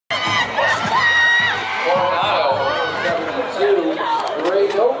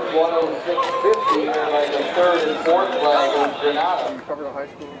Like the third and fourth flag of Granada. Cover the high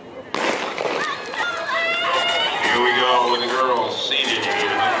school. Here we go with the girls seated.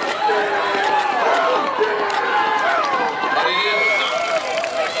 But it is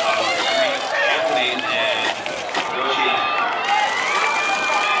Anthony and Yoshi.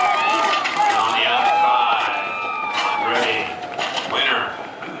 On the outside, Andre, winner.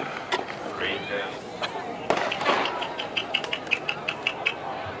 Great day.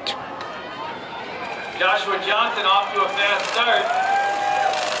 Joshua Johnson off to a fast start.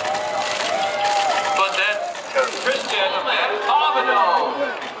 But that's Christian and Pavano.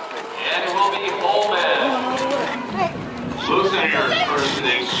 And it will be Holman. Lucinger first in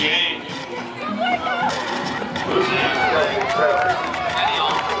the exchange. Lucinger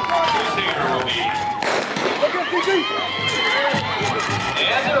will be.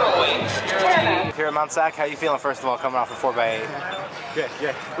 And they're away. Here at Mount SAC, how are you feeling first of all coming off a 4x8?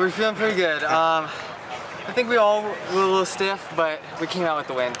 Good. We're feeling pretty good. I think we all were a little stiff, but we came out with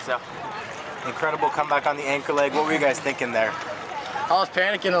the win, so. Incredible comeback on the anchor leg. What were you guys thinking there? I was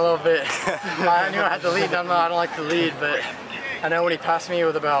panicking a little bit. I knew I had to lead. I don't like to lead, but I know when he passed me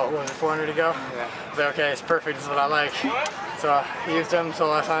with about, what was it, 400 to go? Yeah. I was like, okay, it's perfect, it's what I like. So I used him until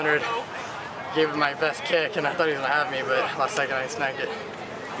last 100, gave him my best kick, and I thought he was gonna have me, but last second I snagged it.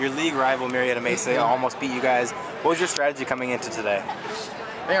 Your league rival, Murrieta Mesa, almost beat you guys. What was your strategy coming into today?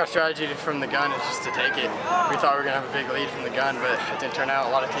 I think our strategy from the gun is just to take it. We thought we were going to have a big lead from the gun, but it didn't turn out. A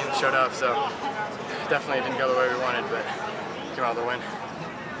lot of teams showed up, so definitely didn't go the way we wanted, but came out with the win.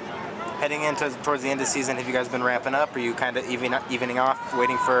 Heading into towards the end of the season, have you guys been ramping up? Are you kind of evening off,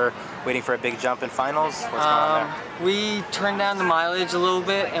 waiting for a big jump in finals? What's going on there? We turned down the mileage a little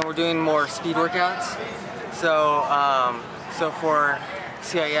bit, and we're doing more speed workouts. So, so for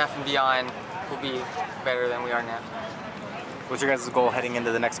CIF and beyond, we'll be better than we are now. What's your guys' goal heading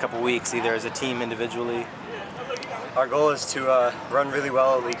into the next couple weeks, either as a team, individually? Our goal is to run really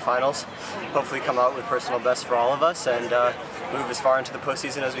well at league finals, hopefully come out with personal best for all of us, and move as far into the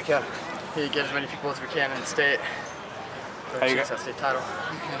postseason as we can. Get as many people as we can in the state to chase that state title.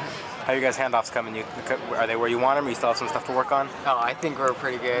 How are you guys' handoffs coming? Are they where you want them, or you still have some stuff to work on? Oh, I think we're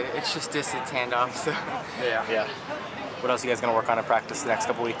pretty good. It's just distance handoffs. So. Yeah. What else are you guys going to work on in practice the next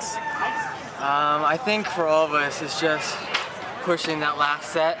couple weeks? I think for all of us, it's just pushing that last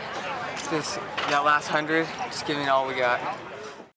set, that last 100, just giving all we got.